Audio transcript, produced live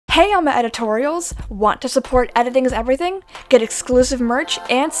Hey on my editorials! Want to support Editing is Everything? Get exclusive merch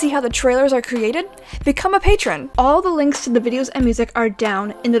and see how the trailers are created? Become a patron! All the links to the videos and music are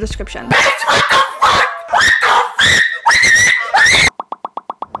down in the description.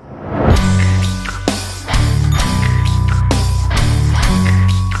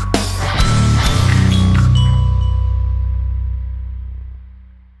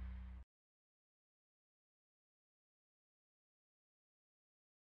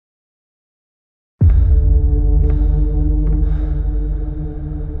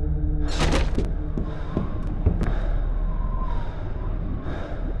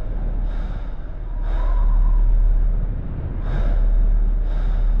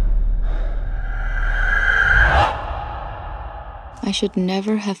 I should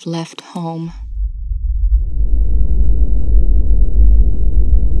never have left home.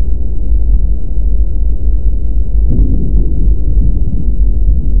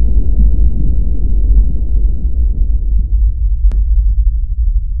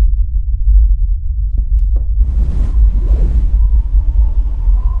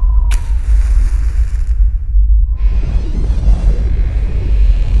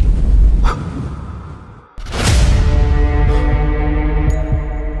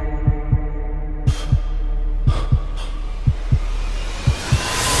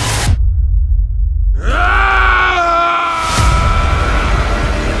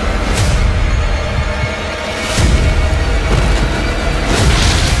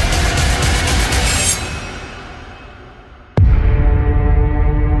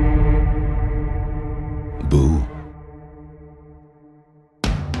 Boo.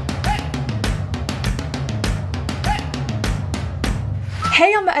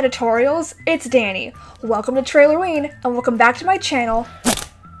 Hey on my editorials, it's Danny. Welcome to TRAILERWEEN and welcome back to my channel.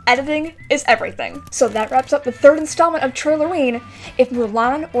 Editing is everything. So that wraps up the third installment of TRAILERWEEN, if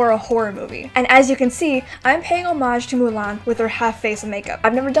Mulan or a horror movie. And as you can see, I'm paying homage to Mulan with her half face and makeup.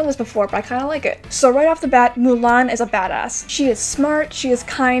 I've never done this before, but I kinda like it. So right off the bat, Mulan is a badass. She is smart, she is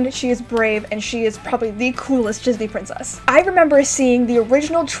kind, she is brave, and she is probably the coolest Disney princess. I remember seeing the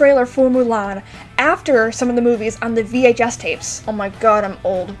original trailer for Mulan after some of the movies on the VHS tapes. Oh my god, I'm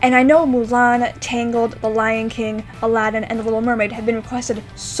old. And I know Mulan, Tangled, The Lion King, Aladdin, and The Little Mermaid have been requested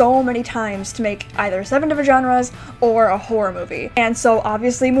so many times to make either 7 different genres or a horror movie. And so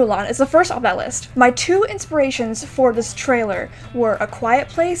obviously Mulan is the first on that list. My two inspirations for this trailer were A Quiet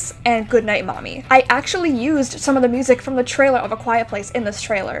Place and Goodnight Mommy. I actually used some of the music from the trailer of A Quiet Place in this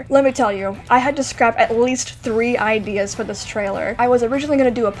trailer. Let me tell you, I had to scrap at least 3 ideas for this trailer. I was originally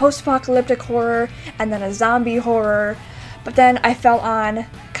going to do a post-apocalyptic horror and then a zombie horror, but then I fell on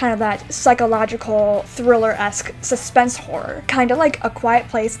kind of that psychological thriller-esque suspense horror, kind of like A Quiet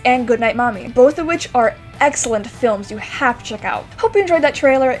Place and Goodnight Mommy, both of which are excellent films you have to check out. Hope you enjoyed that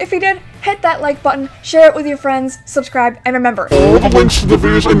trailer. If you did, hit that like button, share it with your friends, subscribe, and remember, All the links to the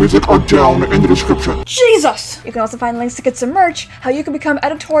videos and music are down in the description. Jesus! You can also find links to get some merch, how you can become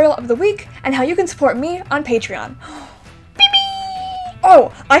editorial of the week, and how you can support me on Patreon.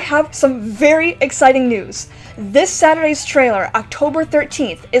 Oh, I have some very exciting news. This Saturday's trailer, October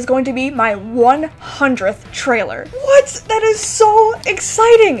 13th, is going to be my 100th trailer. What? That is so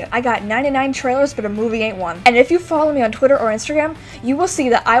exciting! I got 99 trailers, but a movie ain't one. And if you follow me on Twitter or Instagram, you will see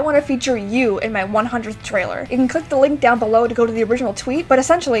that I want to feature you in my 100th trailer. You can click the link down below to go to the original tweet, but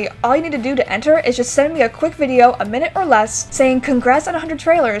essentially, all you need to do to enter is just send me a quick video, a minute or less, saying congrats on 100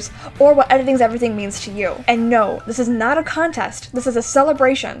 trailers, or what Editing's Everything means to you. And no, this is not a contest, this is a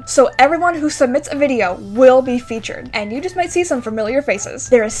celebration. So everyone who submits a video will be featured, and you just might see some familiar faces.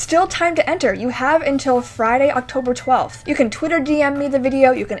 There is still time to enter. You have until Friday, October 12th. You can Twitter DM me the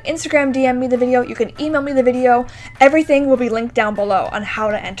video, you can Instagram DM me the video, you can email me the video. Everything will be linked down below on how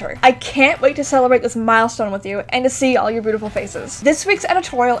to enter. I can't wait to celebrate this milestone with you and to see all your beautiful faces. This week's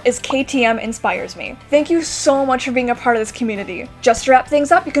editorial is KTM Inspires Me. Thank you so much for being a part of this community. Just to wrap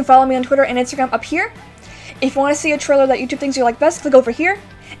things up, you can follow me on Twitter and Instagram up here. If you want to see a trailer that YouTube thinks you like best, click over here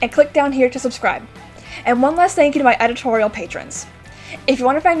and click down here to subscribe. And one last thank you to my editorial patrons. If you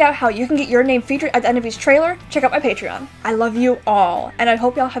want to find out how you can get your name featured at the end of each trailer, check out my Patreon. I love you all, and I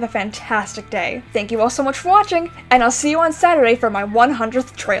hope y'all have a fantastic day. Thank you all so much for watching, and I'll see you on Saturday for my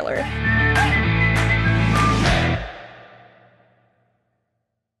 100th trailer.